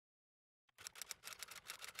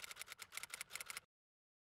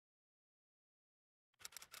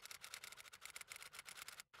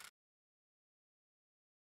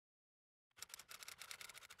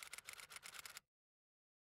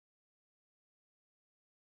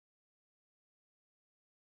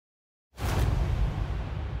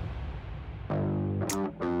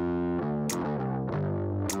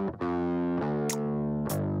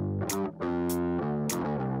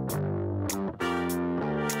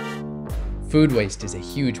Food waste is a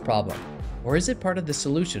huge problem, or is it part of the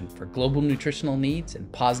solution for global nutritional needs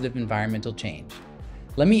and positive environmental change?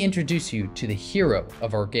 Let me introduce you to the hero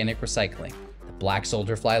of organic recycling, the black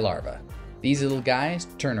soldier fly larva. These little guys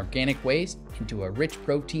turn organic waste into a rich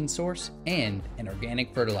protein source and an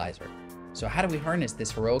organic fertilizer. So how do we harness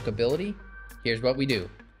this heroic ability? Here's what we do.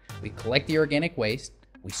 We collect the organic waste,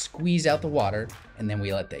 we squeeze out the water, and then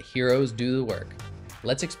we let the heroes do the work.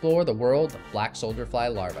 Let's explore the world of black soldier fly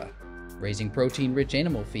larvae. Raising protein-rich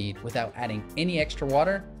animal feed without adding any extra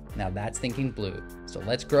water? Now that's thinking blue. So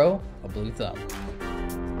let's grow a blue thumb.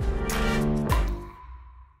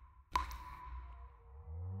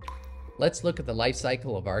 Let's look at the life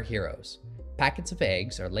cycle of our heroes. Packets of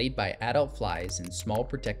eggs are laid by adult flies in small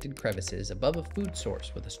protected crevices above a food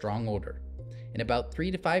source with a strong odor. In about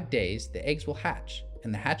 3 to 5 days, the eggs will hatch,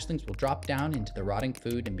 and the hatchlings will drop down into the rotting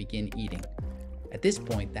food and begin eating. At this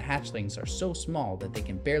point, the hatchlings are so small that they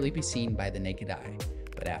can barely be seen by the naked eye.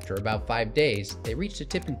 But after about 5 days, they reach a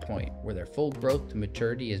tipping point where their full growth to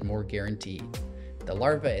maturity is more guaranteed. The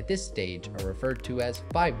larvae at this stage are referred to as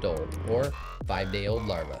 5-day-old or 5-day-old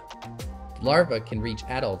larvae. The larvae can reach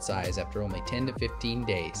adult size after only 10 to 15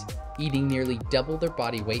 days, eating nearly double their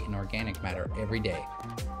body weight in organic matter every day.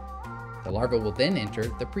 The larvae will then enter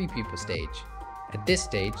the pre-pupa stage. At this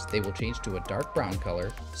stage, they will change to a dark brown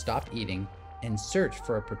color, stop eating, and search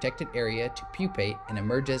for a protected area to pupate and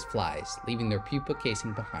emerge as flies, leaving their pupa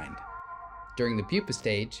casing behind. During the pupa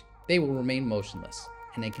stage, they will remain motionless,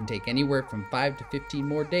 and it can take anywhere from 5 to 15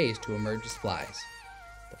 more days to emerge as flies.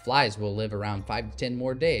 The flies will live around 5 to 10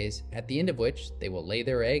 more days, at the end of which they will lay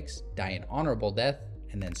their eggs, die an honorable death,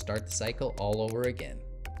 and then start the cycle all over again.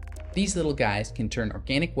 These little guys can turn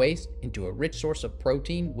organic waste into a rich source of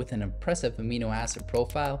protein with an impressive amino acid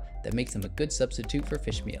profile that makes them a good substitute for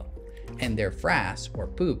fish meal. And their frass, or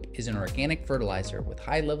poop, is an organic fertilizer with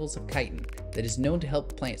high levels of chitin that is known to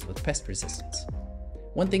help plants with pest resistance.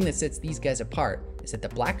 One thing that sets these guys apart is that the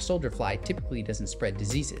black soldier fly typically doesn't spread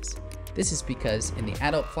diseases. This is because in the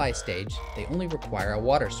adult fly stage, they only require a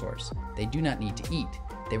water source. They do not need to eat.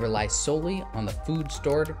 They rely solely on the food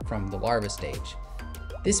stored from the larva stage.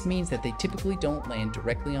 This means that they typically don't land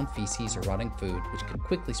directly on feces or rotting food, which can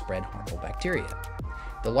quickly spread harmful bacteria.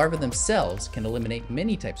 The larvae themselves can eliminate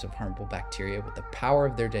many types of harmful bacteria with the power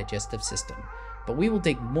of their digestive system, but we will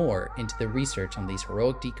dig more into the research on these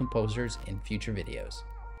heroic decomposers in future videos.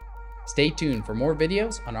 Stay tuned for more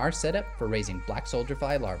videos on our setup for raising black soldier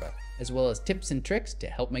fly larvae, as well as tips and tricks to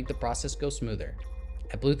help make the process go smoother.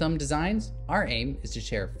 At Blu Thumb Designs, our aim is to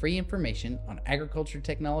share free information on agriculture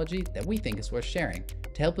technology that we think is worth sharing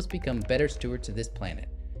to help us become better stewards of this planet.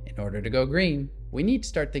 In order to go green, we need to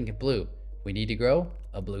start thinking blue. We need to grow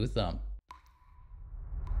a blue thumb.